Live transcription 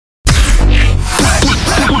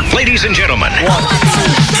ladies and gentlemen.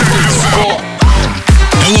 Hello,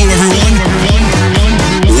 everyone.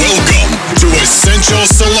 Welcome to Essential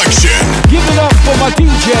Selection. Give it up for my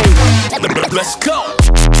DJ. Let's go.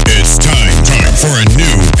 It's time for a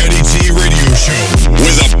new Eddie T radio show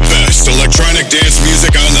with the best electronic dance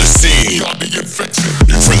music on the scene.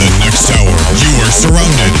 For the next hour, you are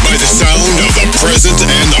surrounded by the sound of the present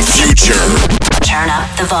and the future. Turn up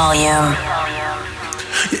the volume.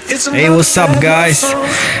 Hey, what's up, guys?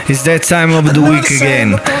 It's that time of the week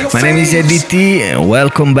again. My name is Eddie T, and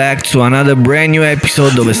welcome back to another brand new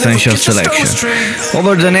episode of Essential Selection.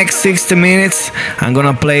 Over the next 60 minutes, I'm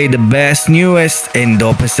gonna play the best, newest, and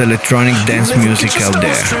dopest electronic dance music out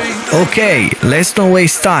there. Okay, let's not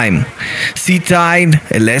waste time. Sit tight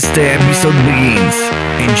and let the episode begins.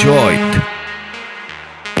 Enjoy it.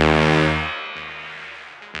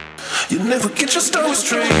 You never get your story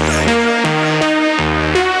straight.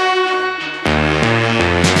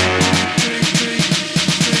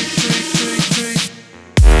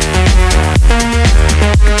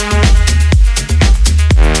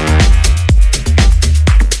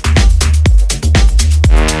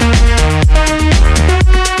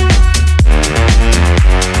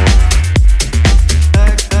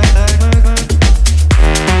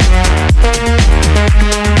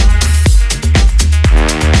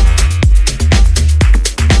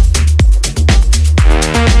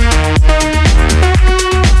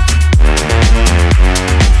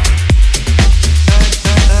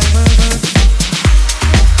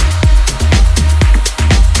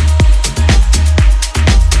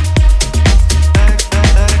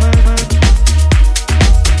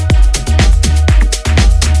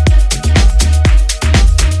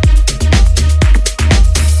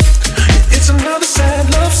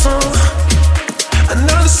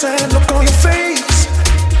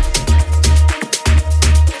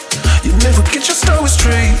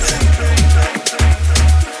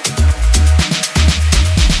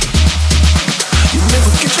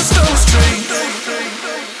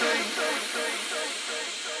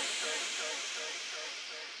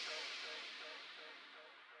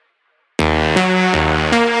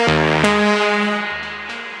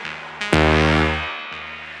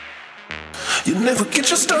 You never get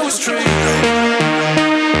your story straight.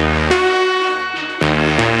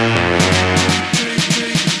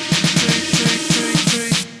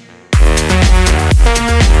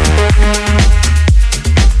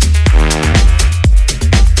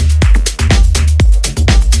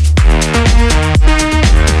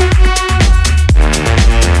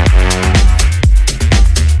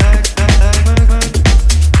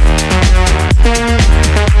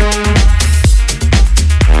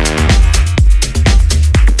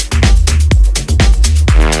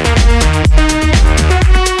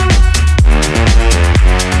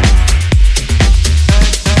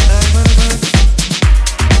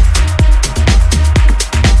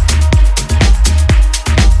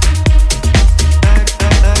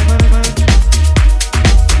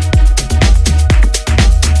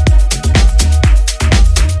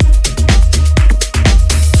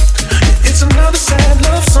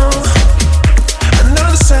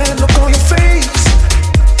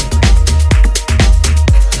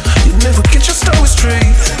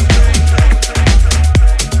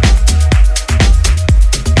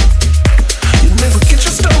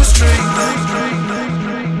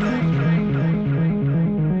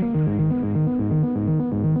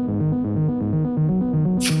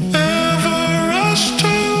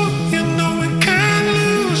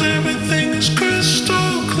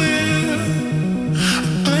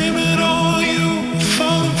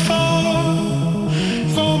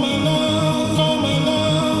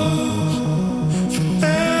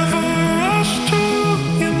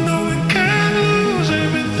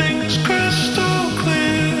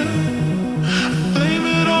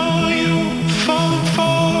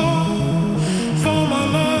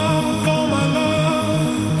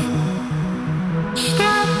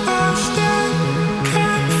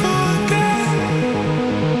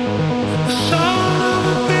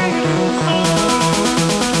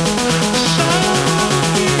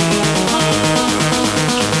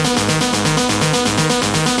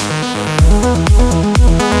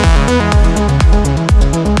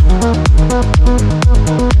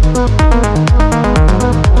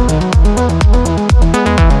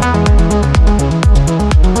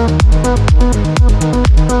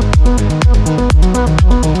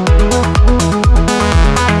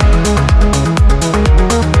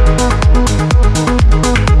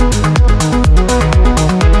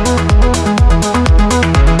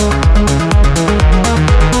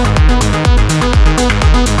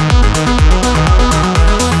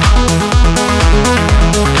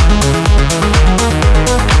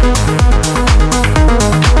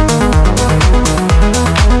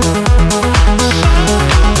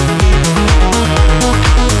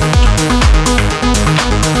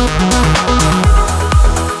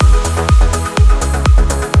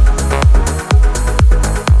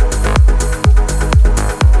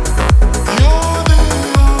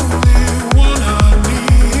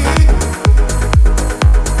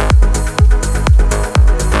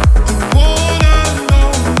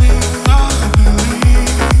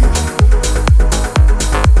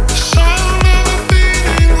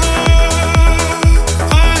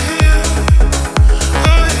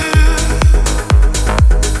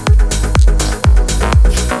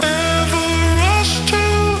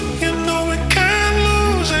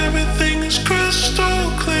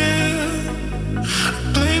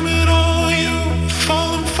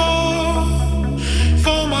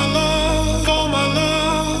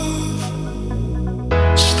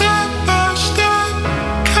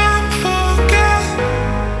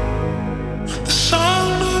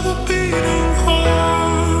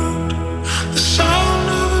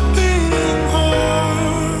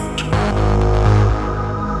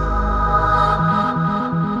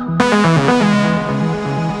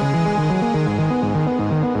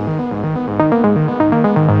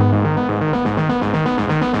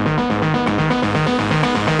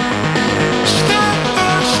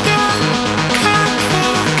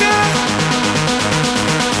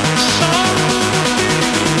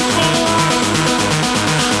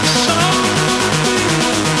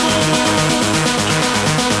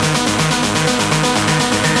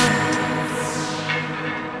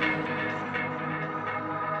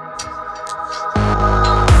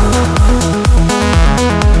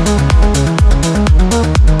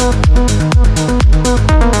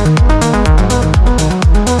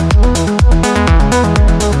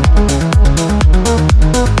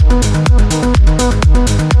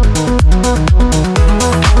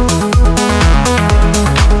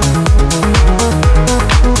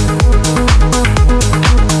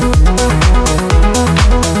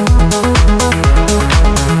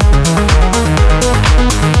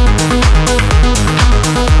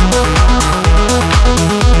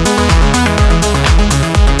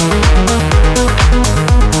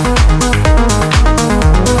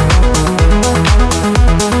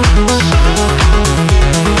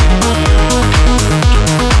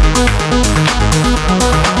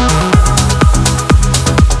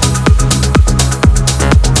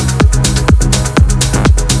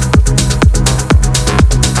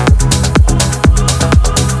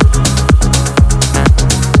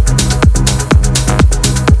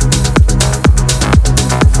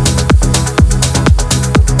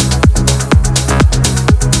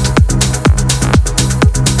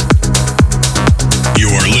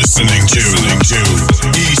 listening to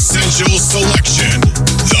Essential Selection,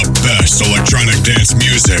 the best electronic dance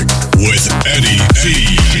music with Eddie T.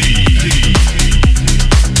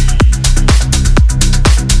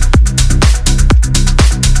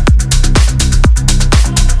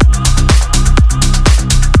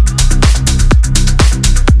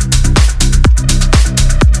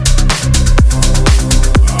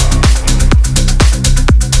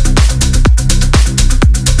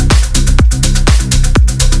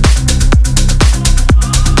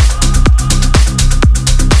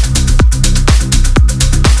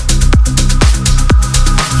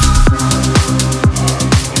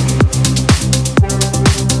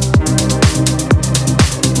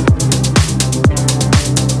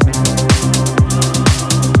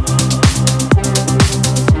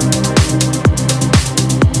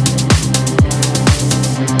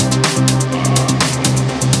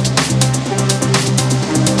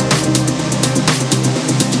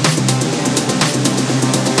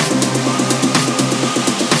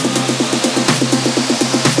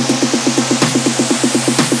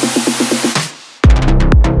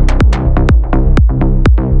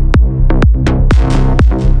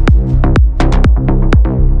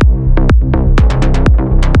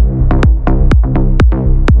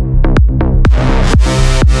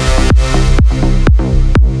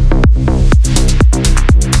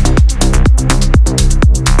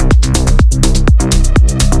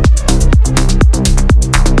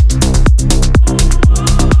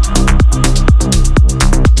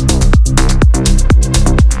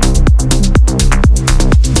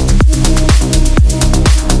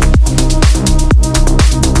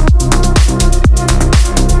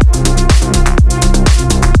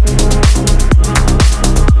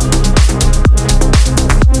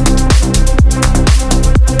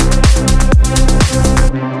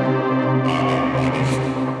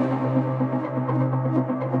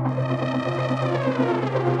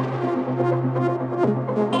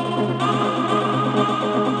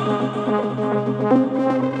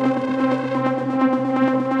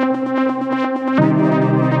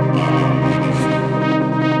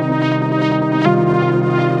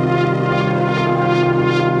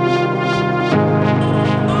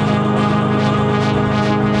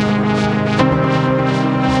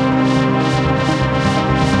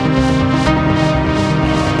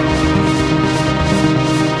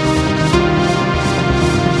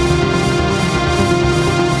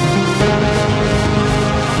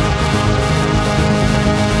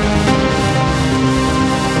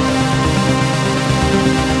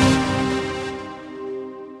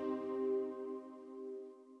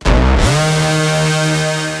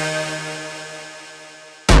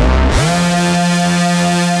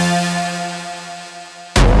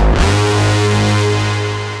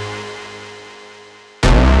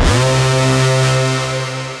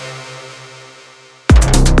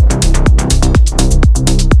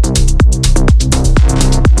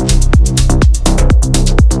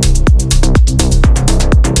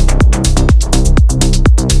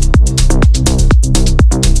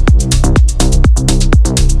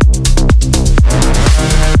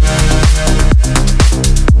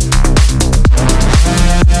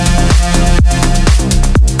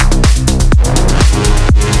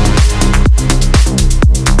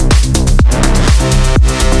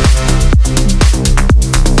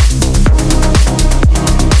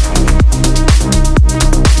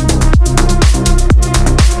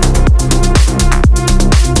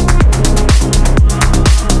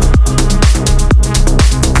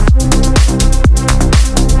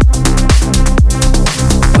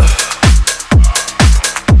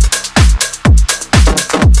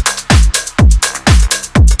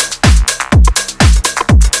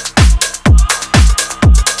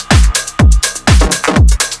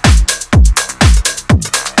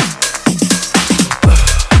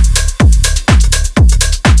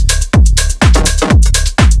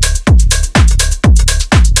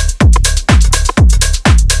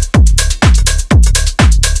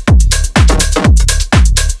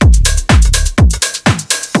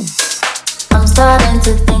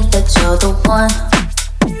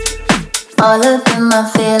 All of my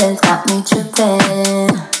feelings got me tripping.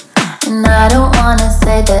 And I don't wanna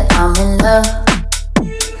say that I'm in love,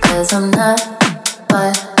 'cause I'm not,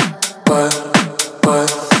 but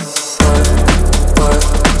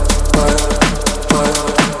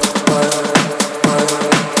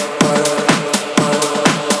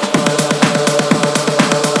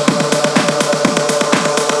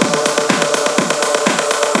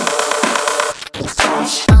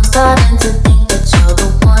I'm starting to think that you're the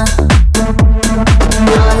one.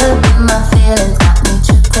 All of my feelings got me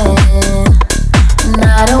tripping. And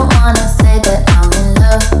I don't wanna say that I'm in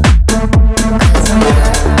love,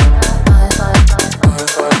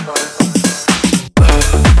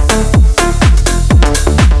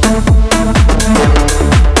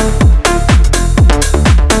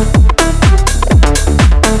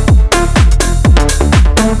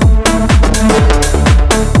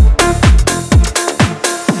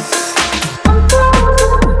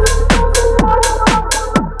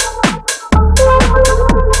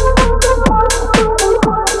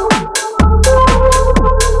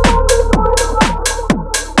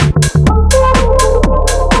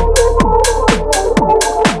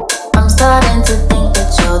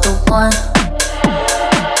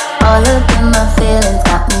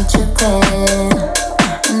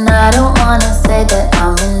 wanna say that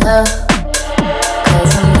I'm in love,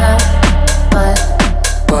 'cause I'm not, but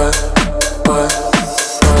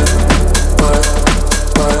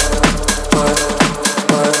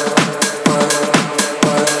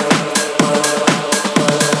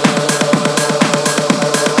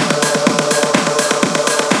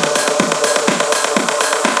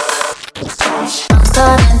I'm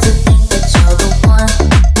starting to think that you're the one.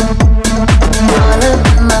 All of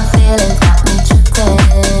my feelings got me tripping,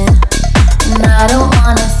 and I don't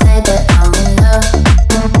wanna say that I'm in love,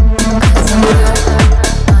 'cause I'm not.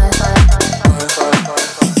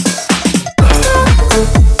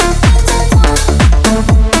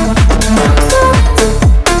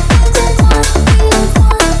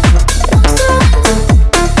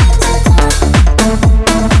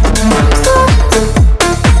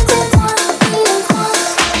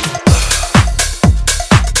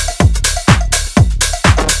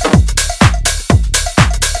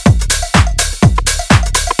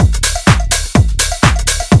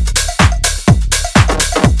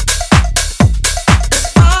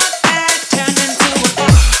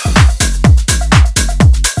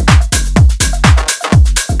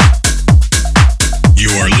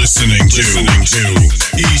 Listening to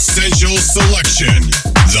Essential Selection,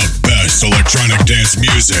 the best electronic dance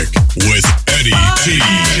music with Eddie T.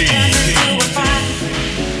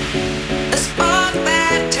 A spark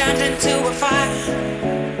that turned into a fire.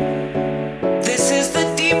 This is the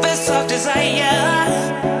deepest of desire.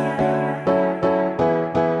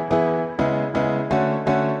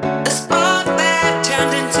 A spark that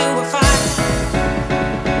turned into a fire.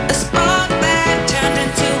 A spark that turned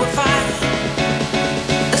into a fire.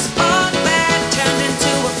 A spark that turned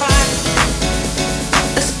into a fire.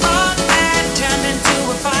 A spark that turned into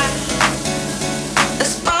a fire. A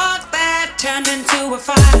spark that turned into a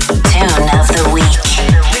fire. Tune of the week.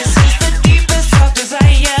 This is the deepest of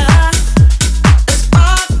desire. A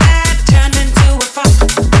spark that turned into a fire.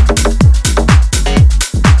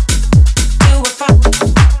 To a fire.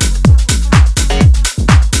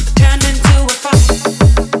 Turned into a fire.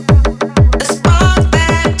 A spark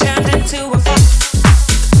that turned into a fire.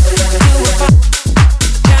 To a fire.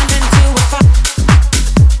 Turned into a fire.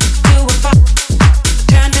 To a fire.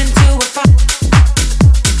 Turned into a fire.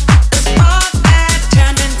 A spark that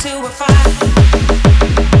turned into a fire.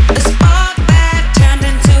 A spark that turned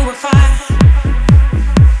into a fire.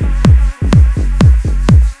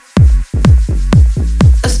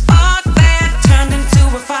 A spark that turned into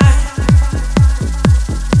a fire.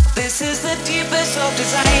 This is the deepest of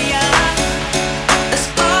desire. A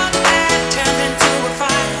spark that turned into a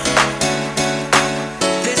fire.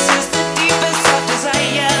 This is the deepest of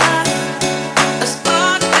desire. A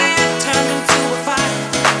spark that turned into a fire.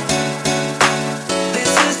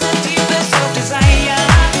 This is the deepest of desire.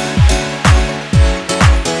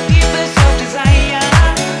 Deepest of desire.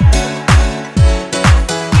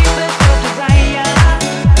 Deepest of desire.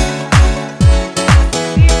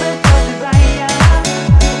 Deepest of desire.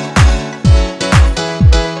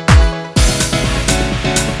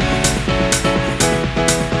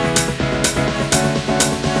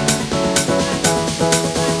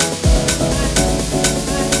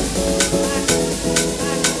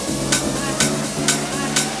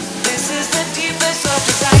 This is the deepest of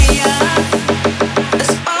desire. A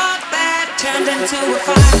spark that turned into a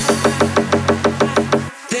fire.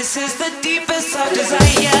 This is the deepest of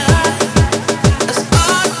desire. A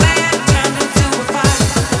spark that turned into a fire.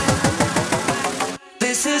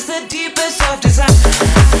 This is the deepest of desire.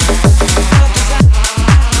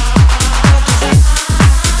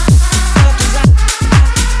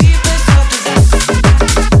 Deepest of desire.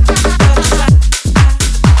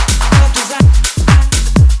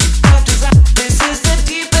 This is the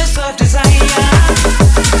deepest of desire.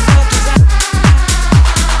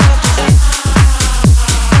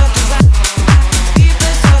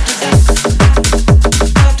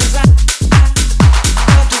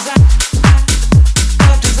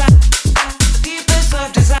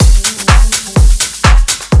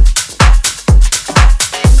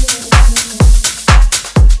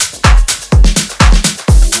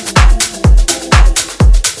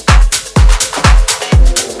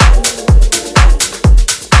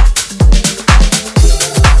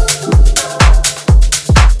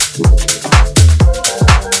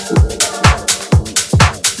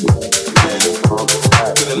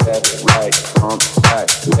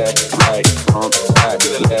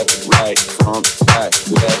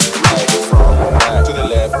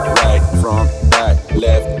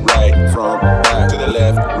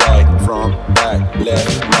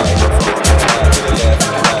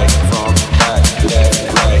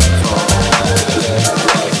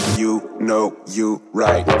 You know you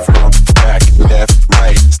right from back.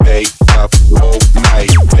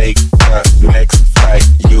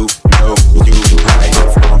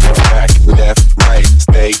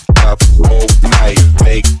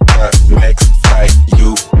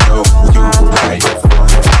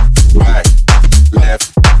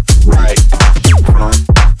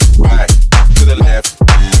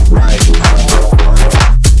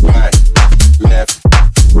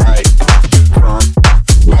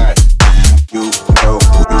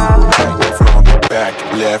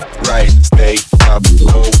 left, right, stay up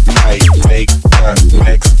all night. Take the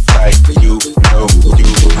next flight, you know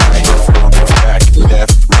you right. Front, back,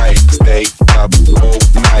 left, right, stay up all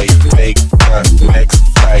night. Take the next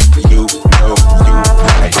flight, you know you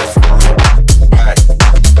right. Front, back,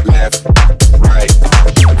 left, right.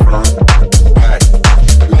 Front, back,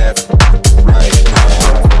 left, right. Front,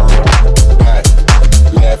 back, left, right. Front, back, left,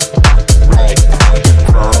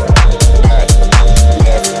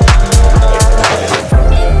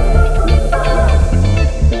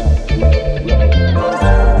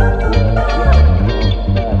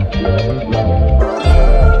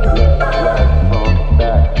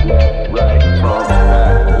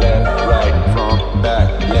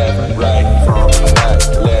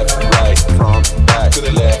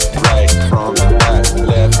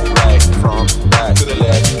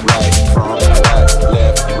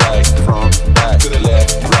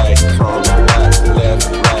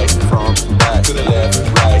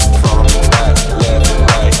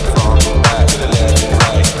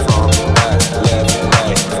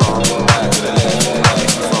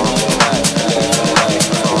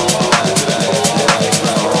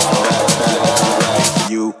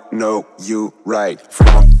 you right.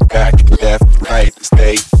 Front, back, left, right,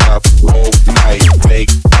 stay up all night. Take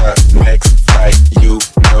the next flight, you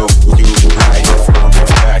know you right. Front,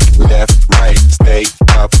 back, left, right, stay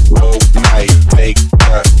up all night. Take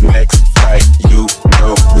the next flight, you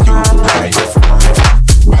know you right. Front,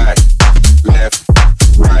 back, left,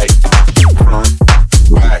 right. Front,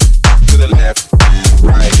 back, to the left,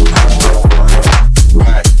 right. Front,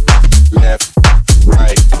 back, left,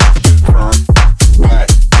 right. Front, back.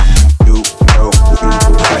 You know you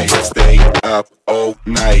right. Stay up all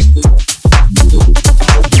night. All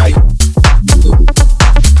night.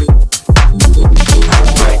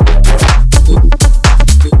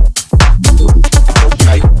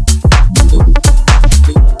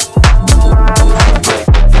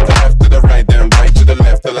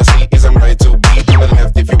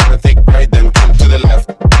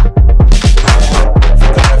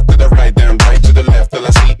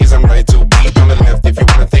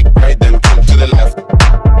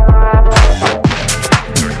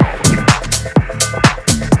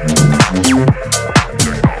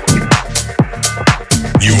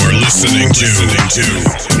 Listening to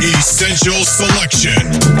Essential Selection,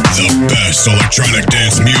 the best electronic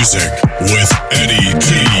dance music with Eddie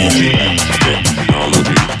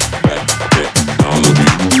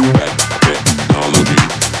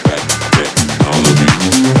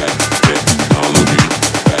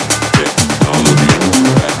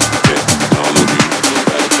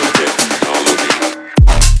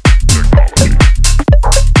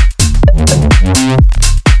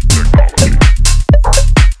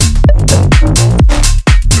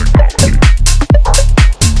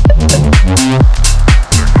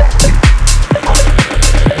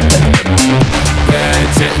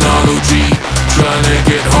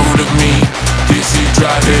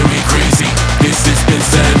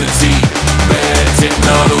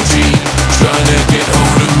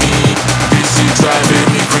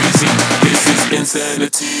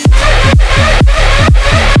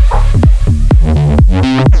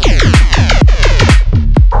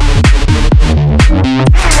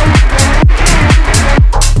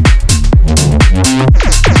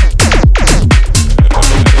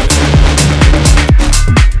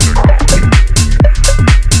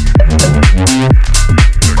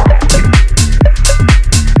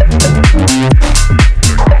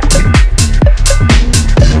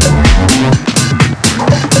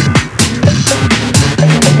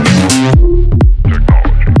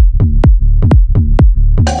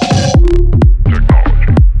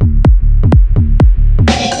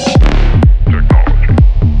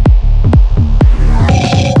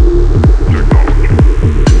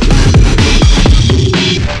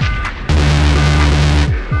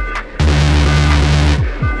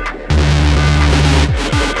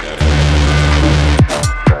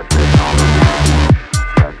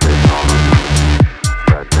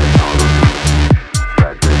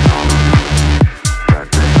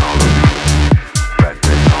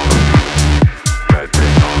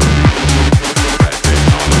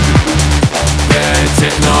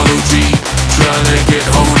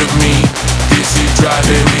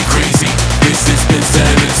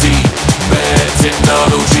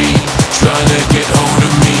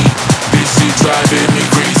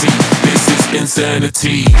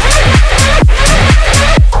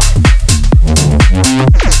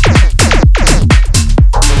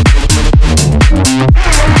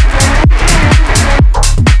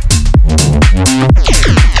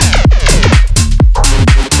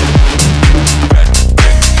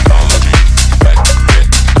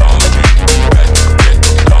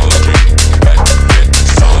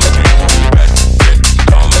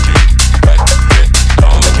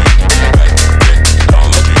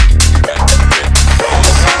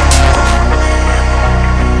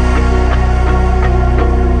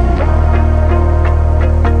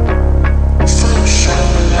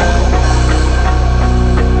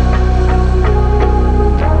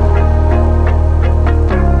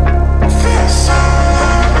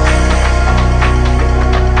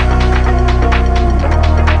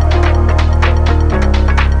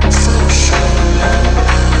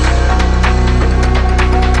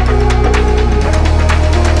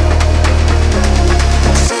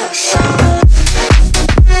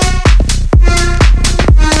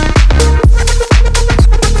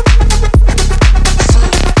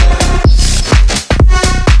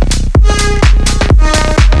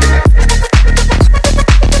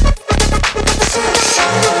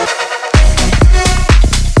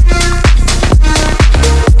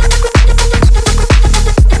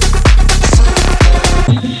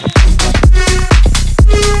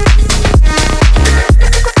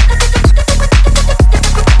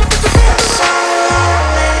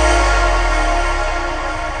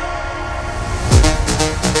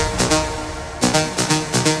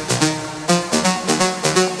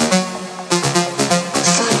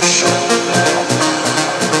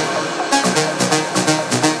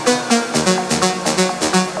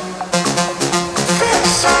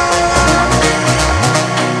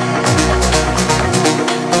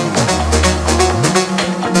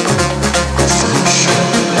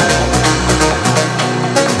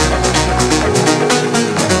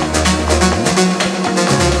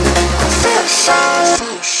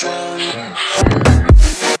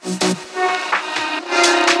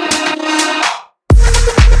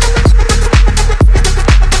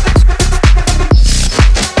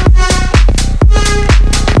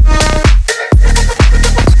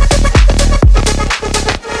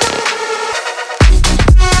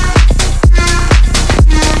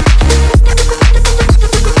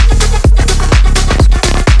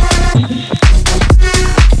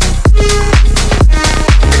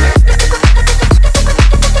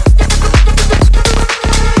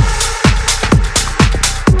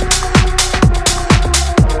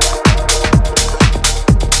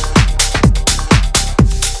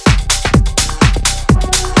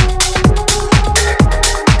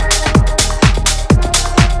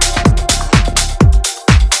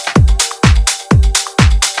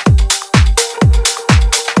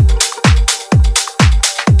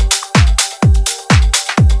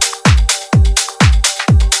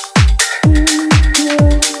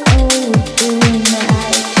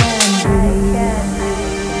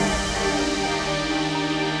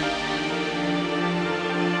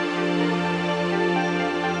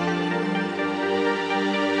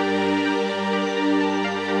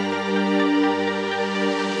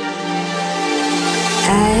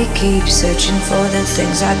keep searching for the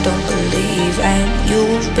things I don't believe, and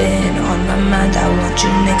you've been on my mind. I want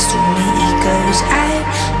you next to me, 'cause I've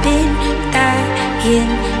been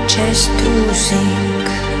dying just to sink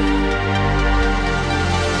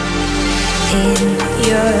in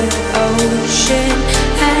your ocean.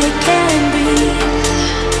 I can breathe.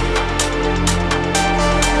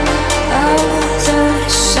 Oh, the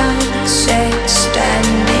sunset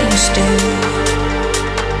standing still,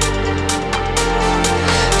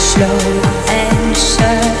 slow and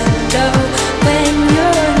subtle when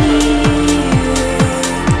you're near.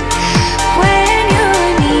 When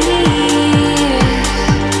you're near,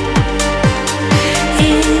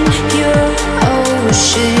 in your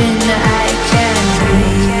ocean, I can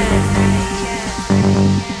breathe.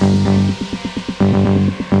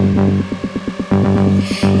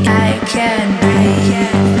 I can breathe.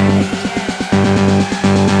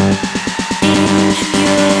 In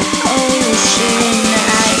your ocean,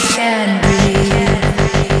 I can breathe.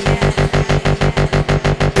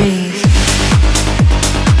 Breathe.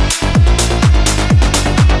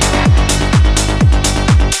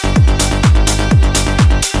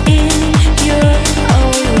 In your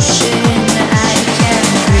ocean, I can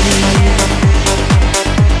breathe.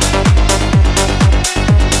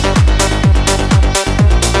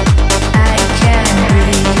 I can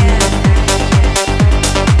breathe.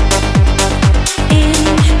 In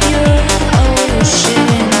your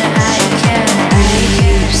ocean, I can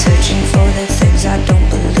breathe. Searching for the things I don't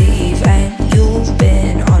believe, and you've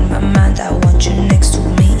been on my mind. I want you next to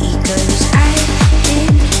me, 'cause I've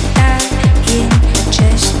been dying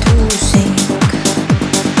just to sink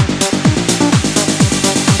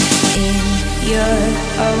in your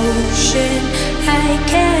ocean. I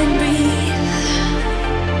can breathe.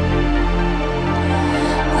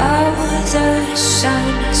 Oh, the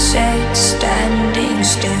sunset standing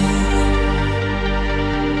still,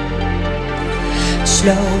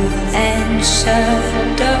 slow and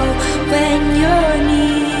subtle when you're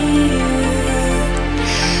near.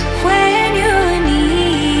 When you're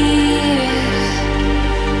near,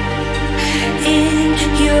 in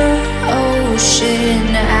your ocean,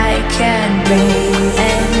 I can breathe.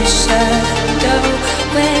 And subtle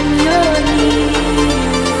when you're near.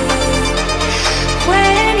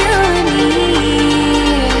 When you're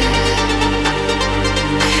near,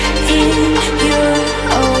 in your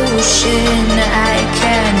ocean, I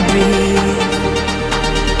can breathe.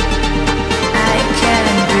 I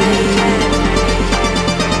can breathe.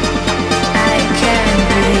 I can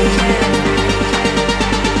breathe.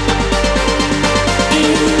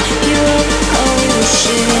 In your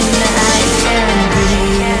ocean, I can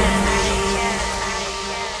breathe.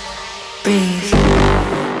 Breathe.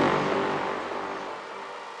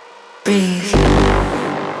 Breathe.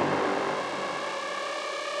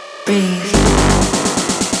 Breathe.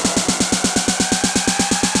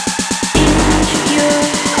 In your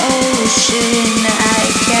ocean, I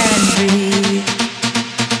can breathe.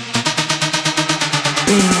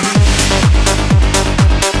 Breathe.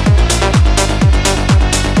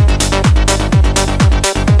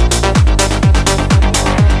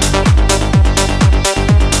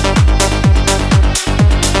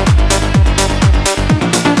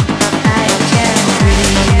 I can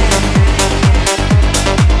breathe.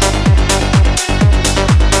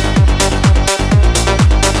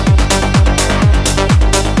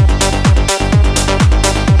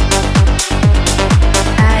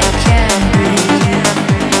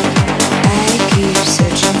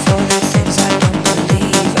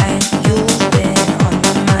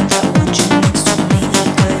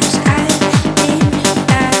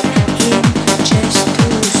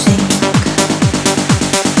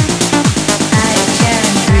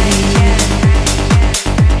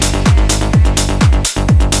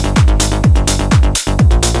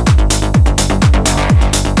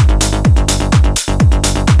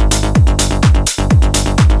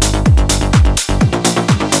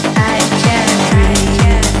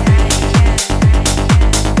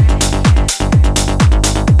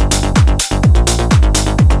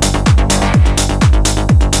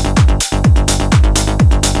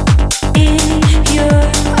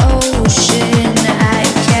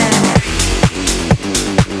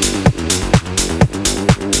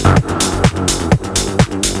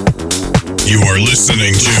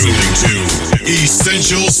 listening to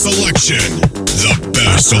Essential Selection, the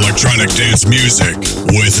best electronic dance music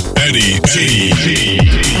with Eddie T.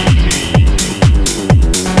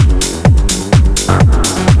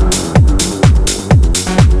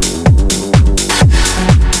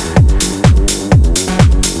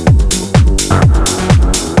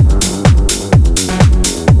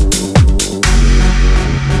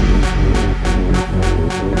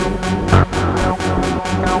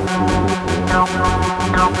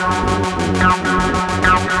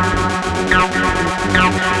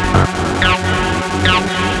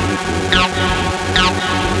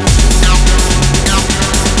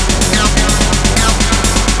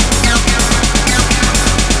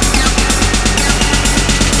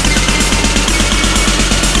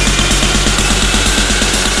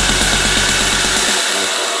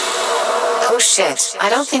 shit, I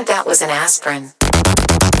don't think that was an aspirin.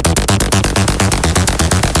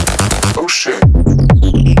 Oh shit.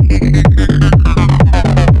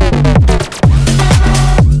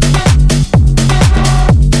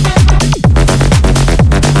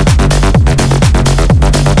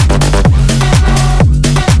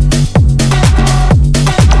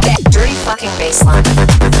 That dirty fucking bassline.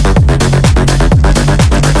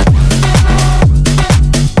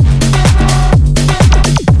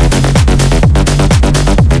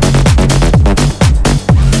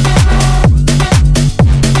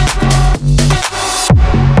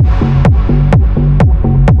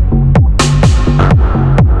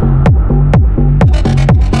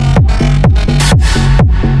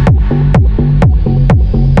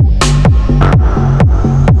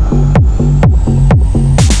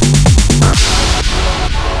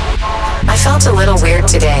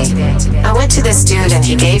 Today, I went to this dude and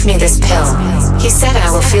he gave me this pill. He said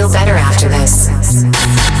I will feel better after this.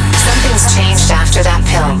 Something's changed after that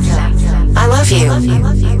pill. I love you.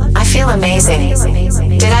 I feel amazing.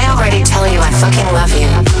 Did I already tell you I fucking love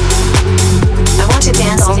you? I want to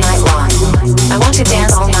dance all night long. I want to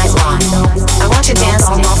dance all night long. I want to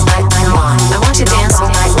dance all night long. I want to dance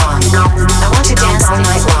all night long. I want to dance all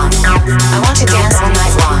night long. I want to dance all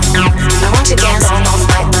night long. I want to dance all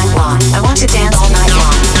night long. I want to dance all night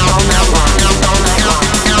long. All night long. All night long.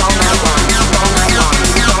 All night long. All night long. All night long. All night long.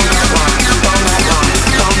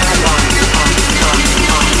 All night long.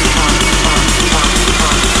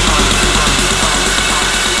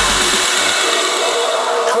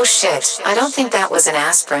 Oh shit, I don't think that was an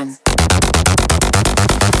aspirin.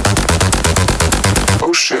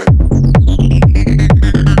 Oh shit.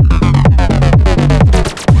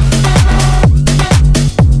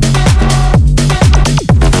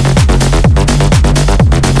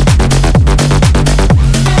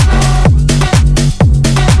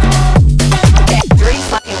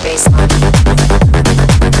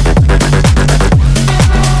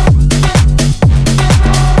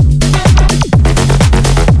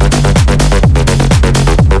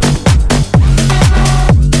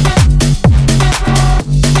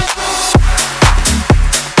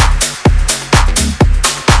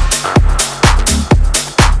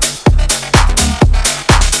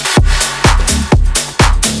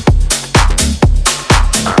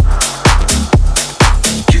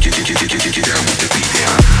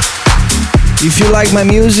 If you like my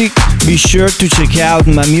music, be sure to check out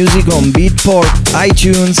my music on Beatport,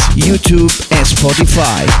 iTunes, YouTube and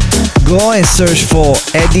Spotify. Go and search for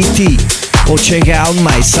Eddie T or check out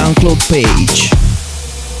my SoundCloud page.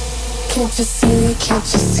 Can't you see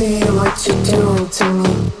what you're doing to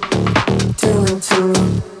me? Doing to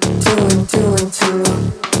me, doing to me.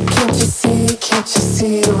 Can't you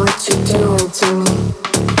see what you're doing to me?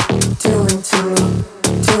 Doing to me,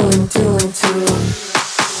 doing to me.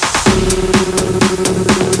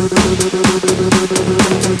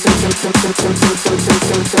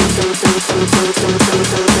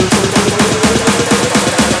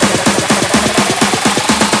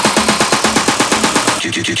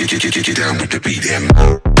 Get down with the beat, Get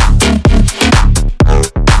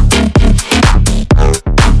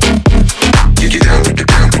down with the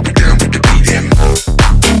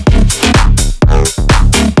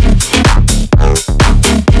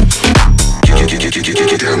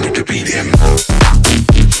Get down with the beat,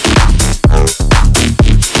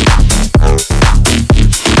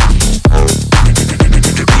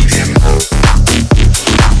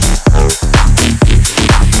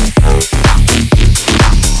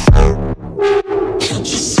 Can't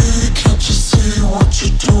you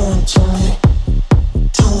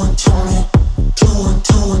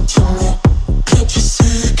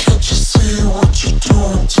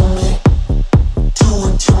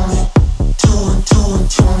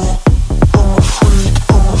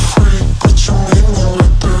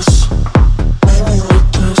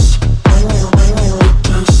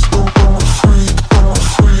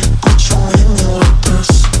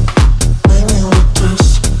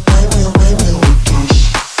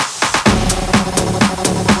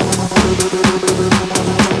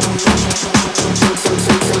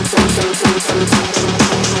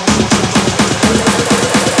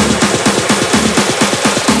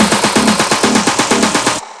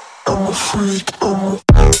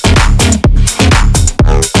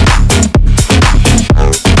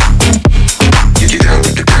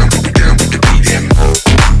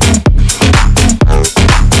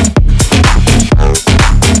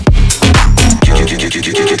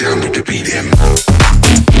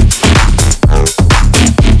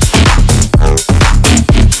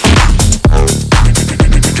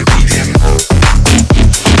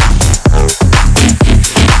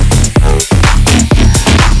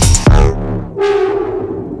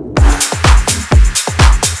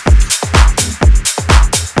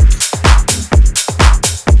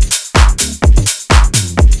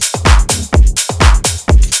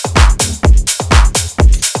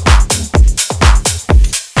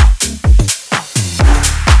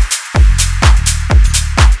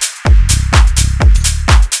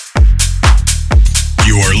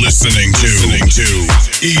listening to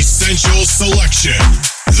Essential Selection,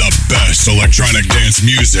 the best electronic dance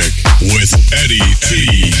music with Eddie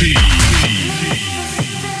T.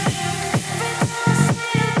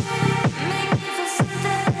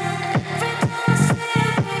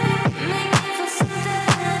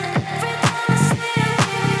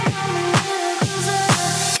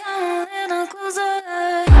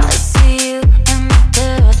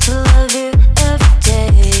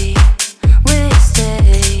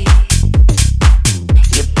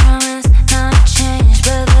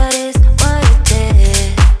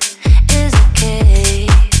 Is okay,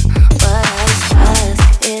 but I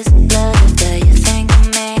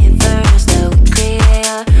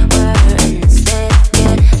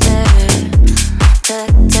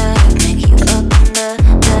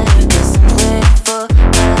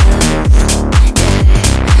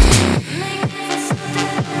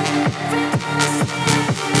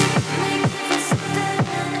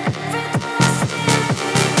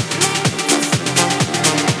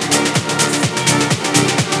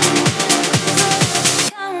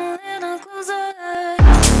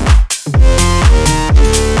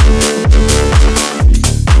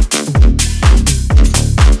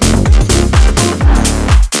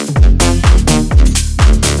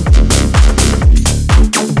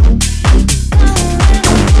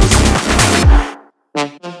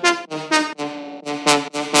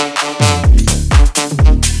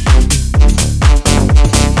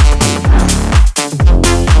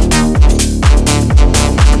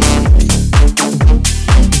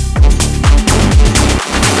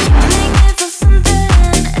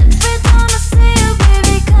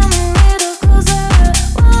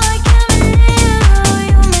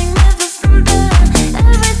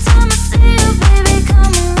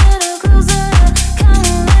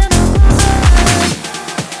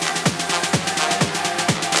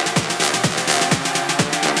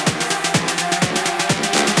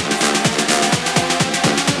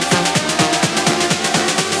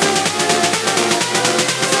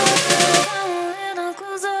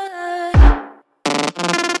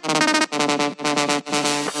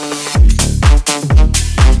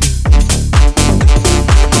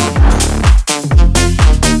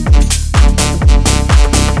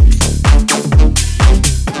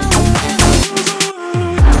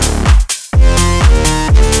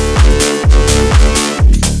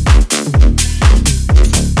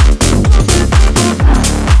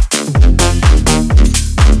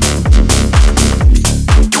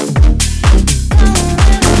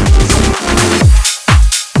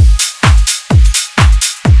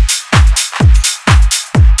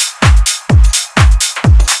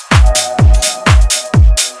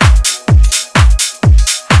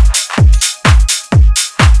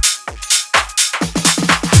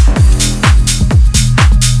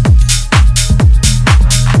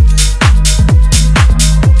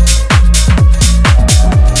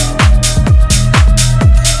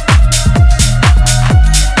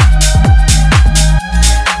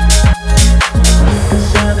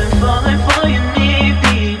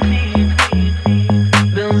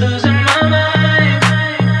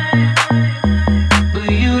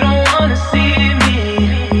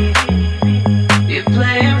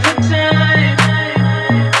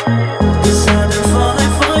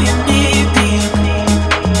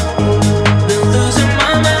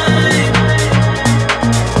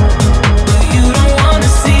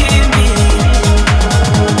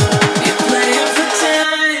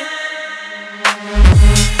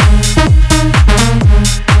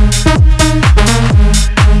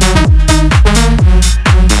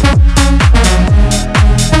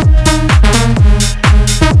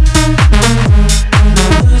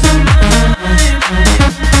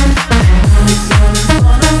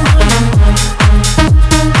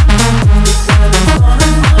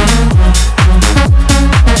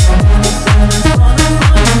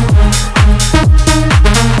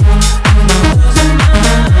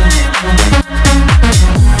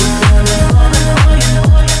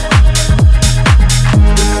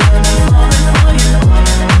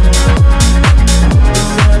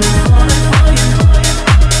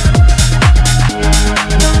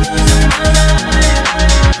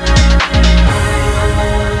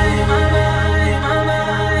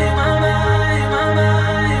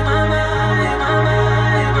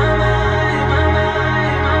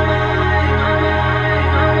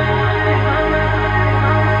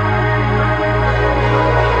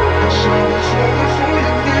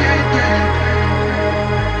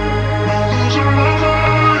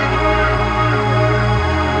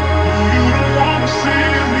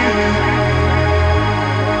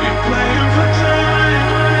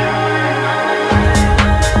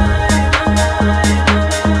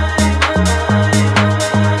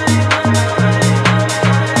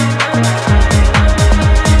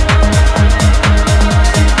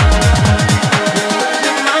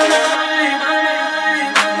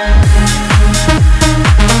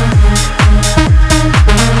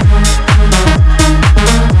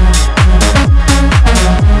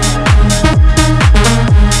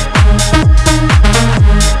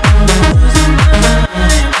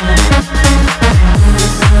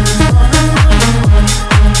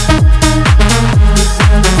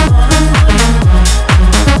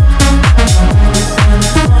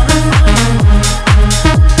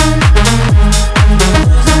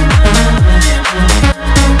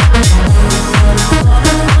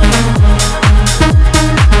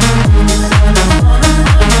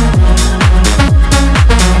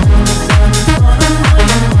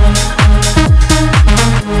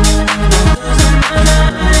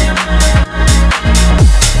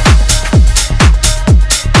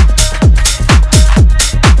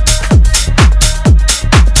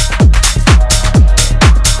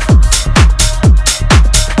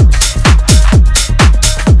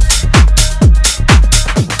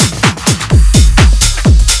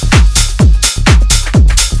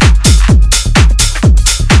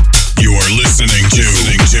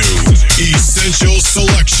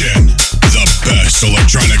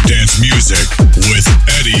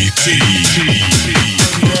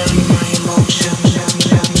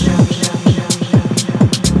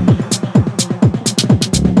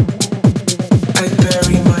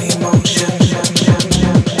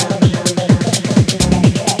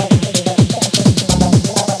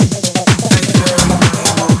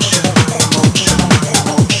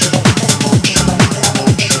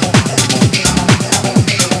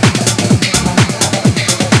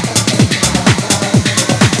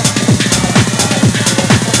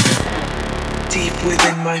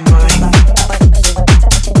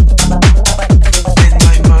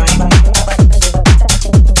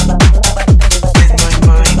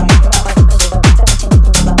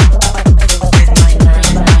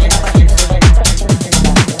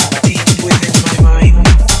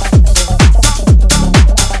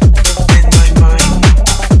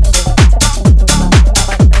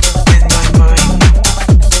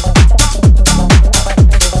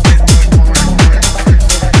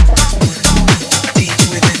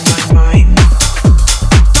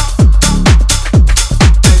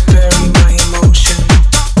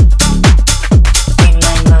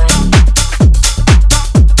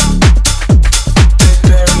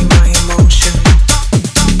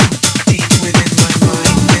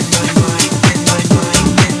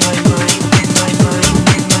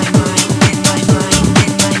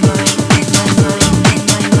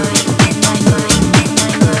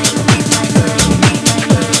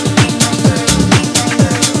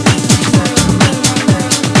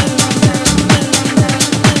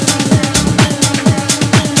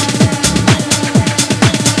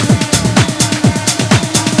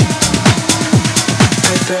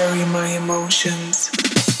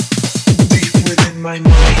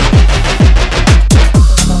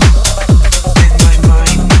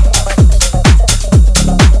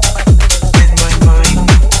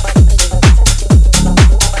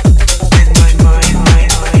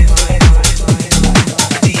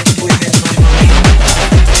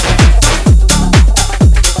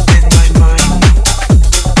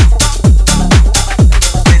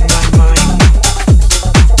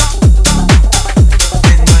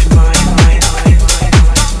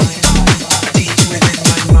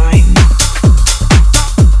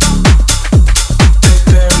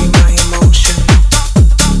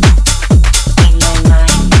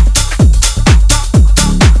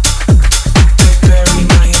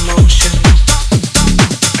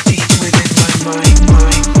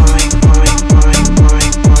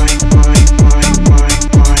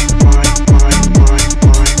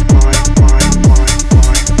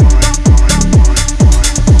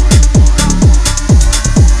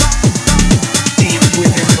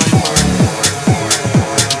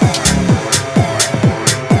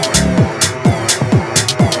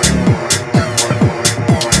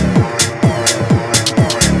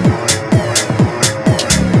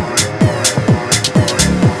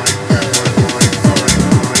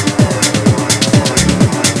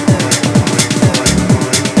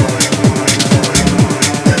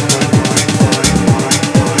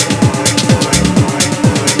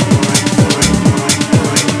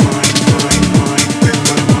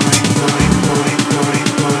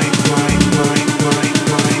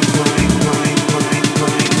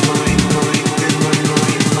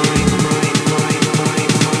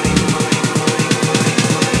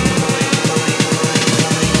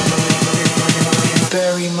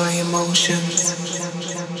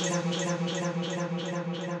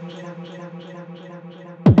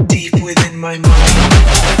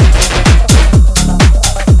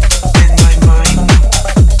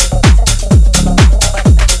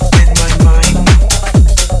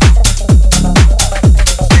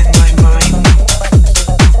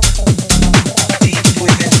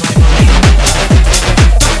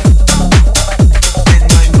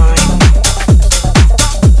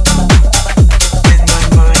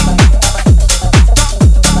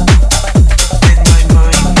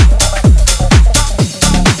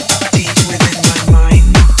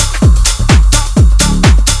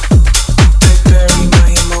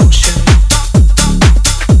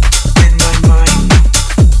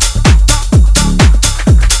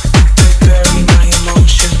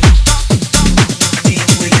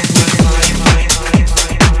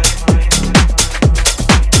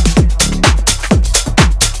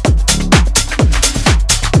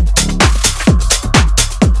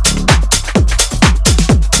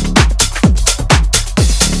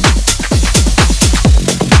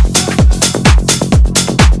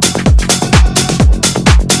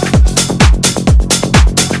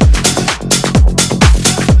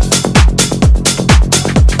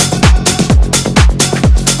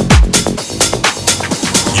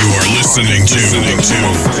listening to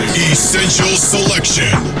Essential Selection,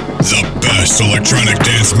 the best electronic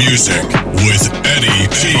dance music with Eddie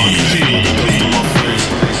T.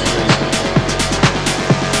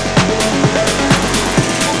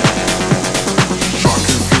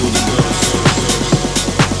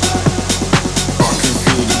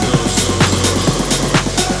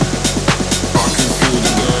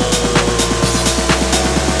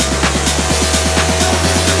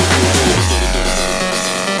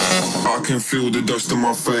 I can feel the dust on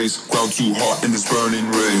my face. Crowd too hot in this burning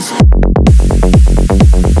rave.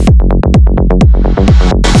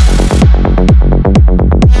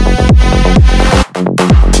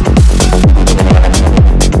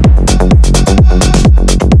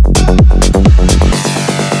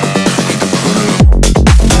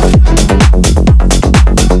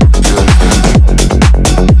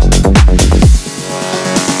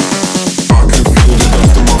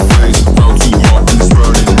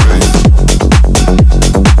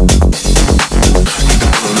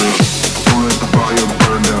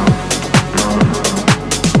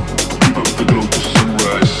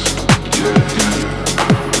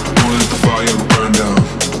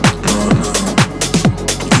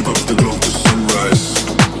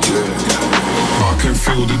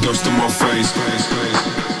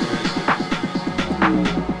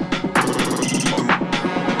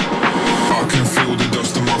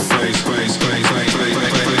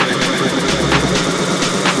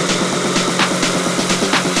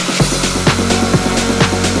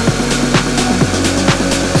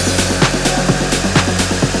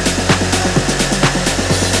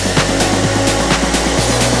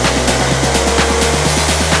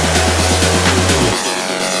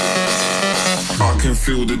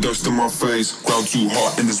 Feel the dust on my face. Crowd too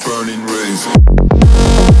hot in this burning rave.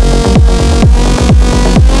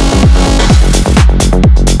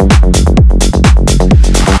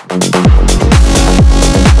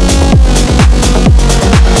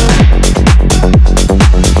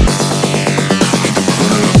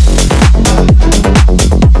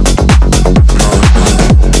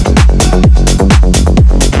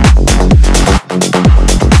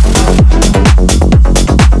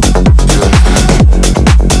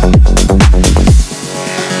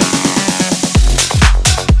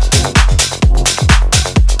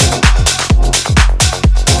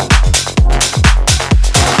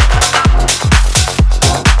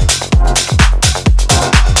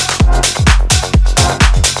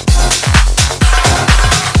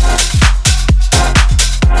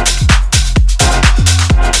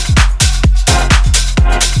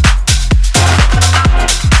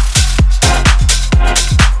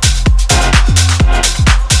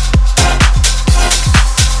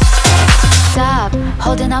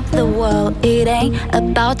 Holding up the world, it ain't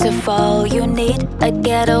about to fall. You need a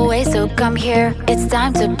getaway, so come here, it's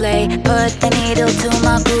time to play. Put the needle to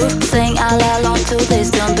my groove, sing all along to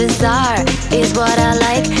this tune. Bizarre is what I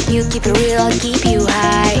like. You keep it real, I'll keep you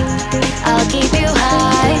high. I'll keep you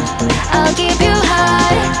high. I'll keep you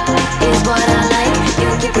high. Is what I like. You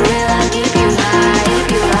keep it real, I'll keep you high.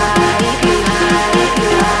 Keep you high. Keep you high. Keep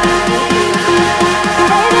you high. Keep you high.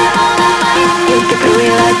 Baby, all I like. You keep it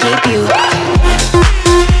real, I'll keep you high.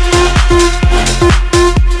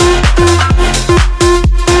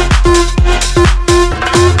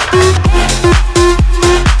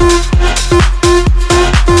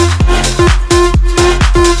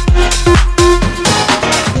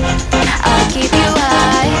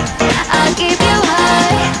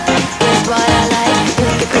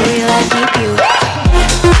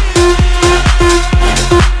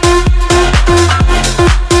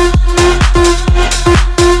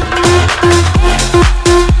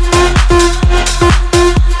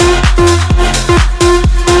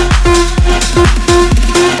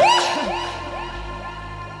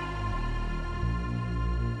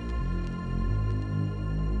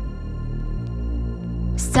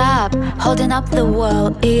 Stop holding up the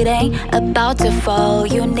world, it ain't about to fall.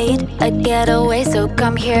 You need a getaway, so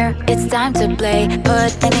come here, it's time to play.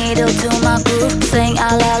 Put the needle to my groove, sing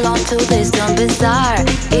all along to this tune. Bizarre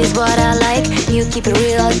is what I like. You keep it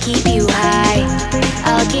real, I'll keep you high.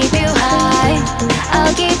 I'll keep you high.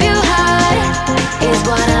 I'll keep you high. Is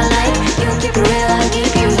what I like. You keep it real, I'll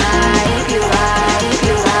keep you high. Keep you high. Keep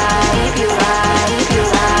you high. Keep you high. Keep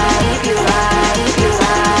you high. Keep you high. Keep you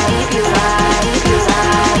high. Keep you high. Keep you high.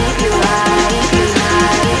 Keep you high. Keep you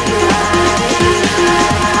high. Keep you high.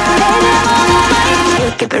 Baby, all I like. You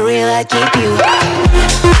keep it real, I keep you high.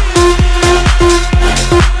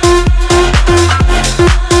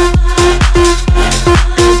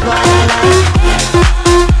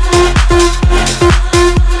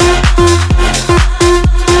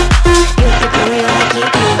 Keep it real, I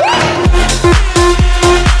keep you.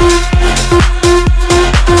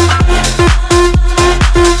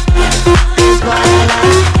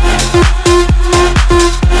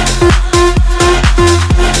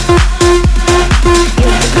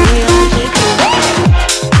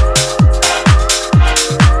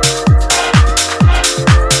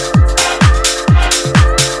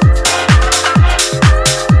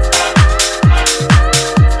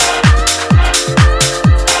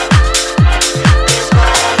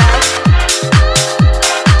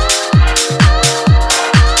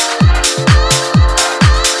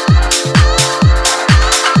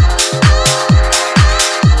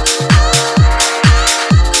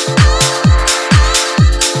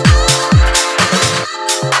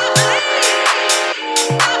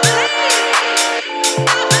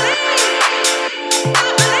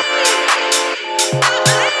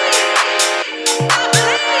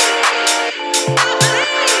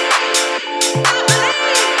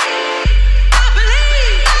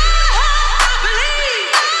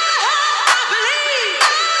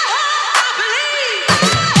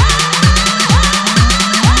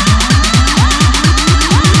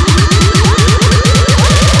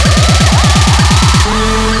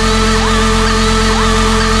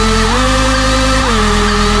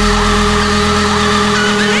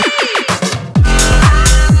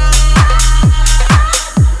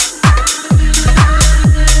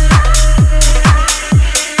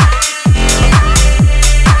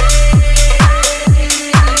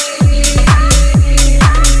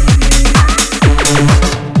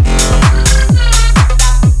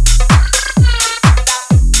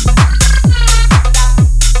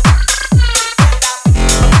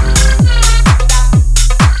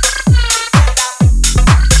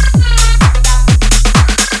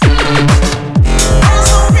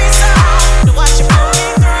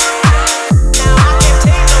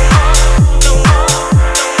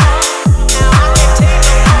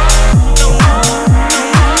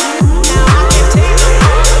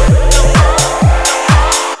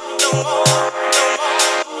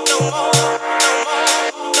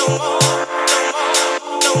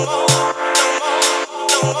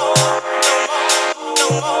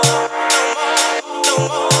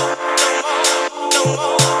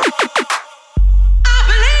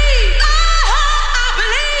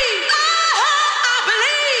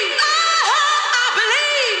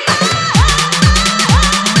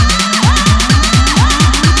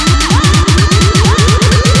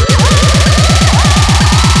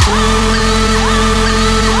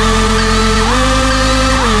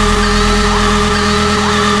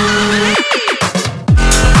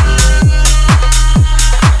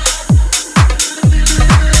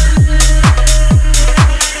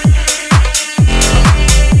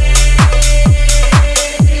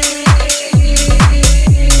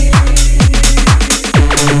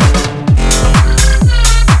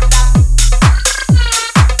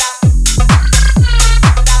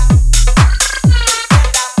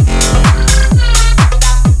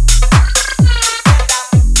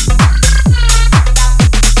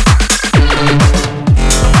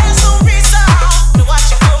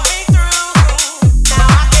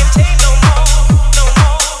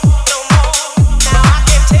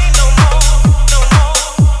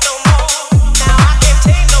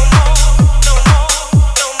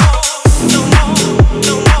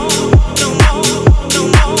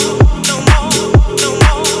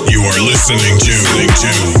 listening to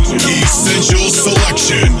Essential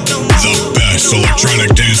Selection, the best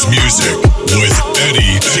electronic dance music with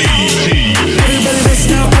Eddie T. Everybody this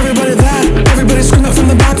now, everybody that. Everybody screaming from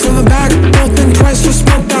the back, from the back. Don't think twice, just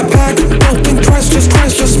smoke that pack. Don't think twice, just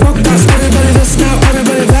smoke that. Everybody this now,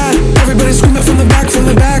 everybody that. Everybody screaming from the back, from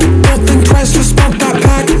the back. Don't think twice, just smoke that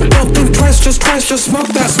pack. Don't think twice, just smoke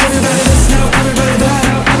that. Everybody this now, everybody that.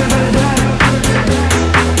 Everybody that.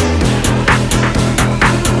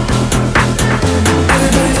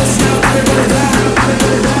 Everybody this now, everybody that.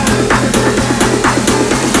 Everybody that.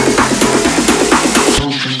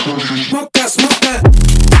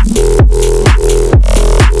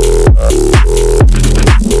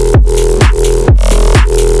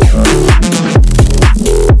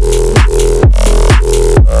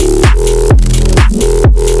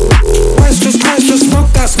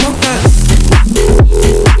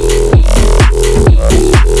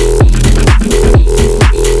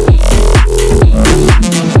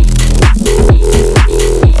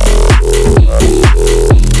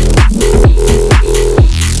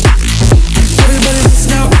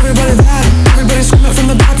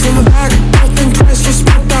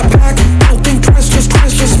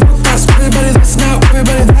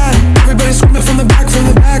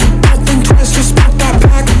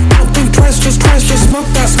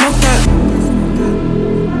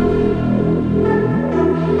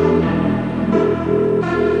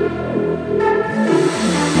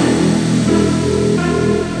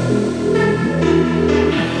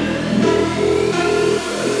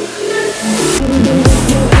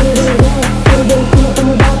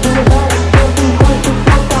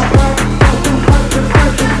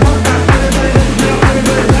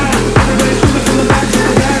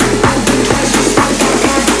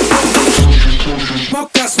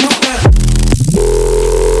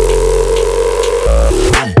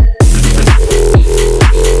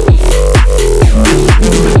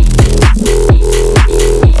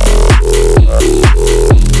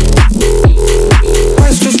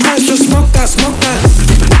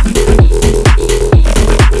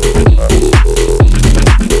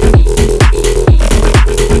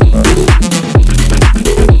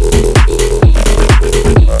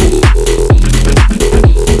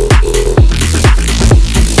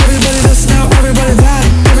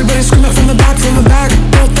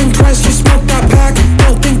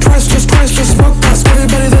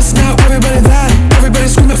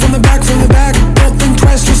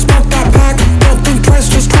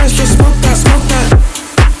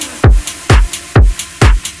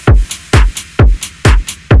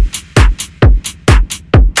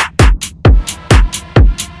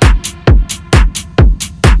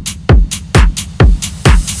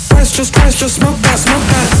 Smoke that, smoke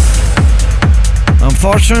that.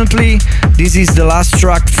 Unfortunately, this is the last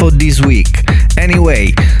track for this week.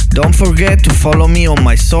 Anyway, don't forget to follow me on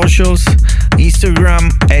my socials: Instagram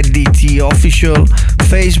 @DTOfficial,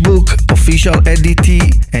 Facebook Official EddieT,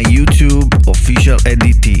 and YouTube Official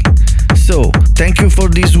EddieT. So, thank you for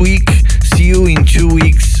this week. See you in 2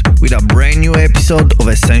 weeks with a brand new episode of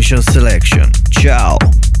Essential Selection. Ciao!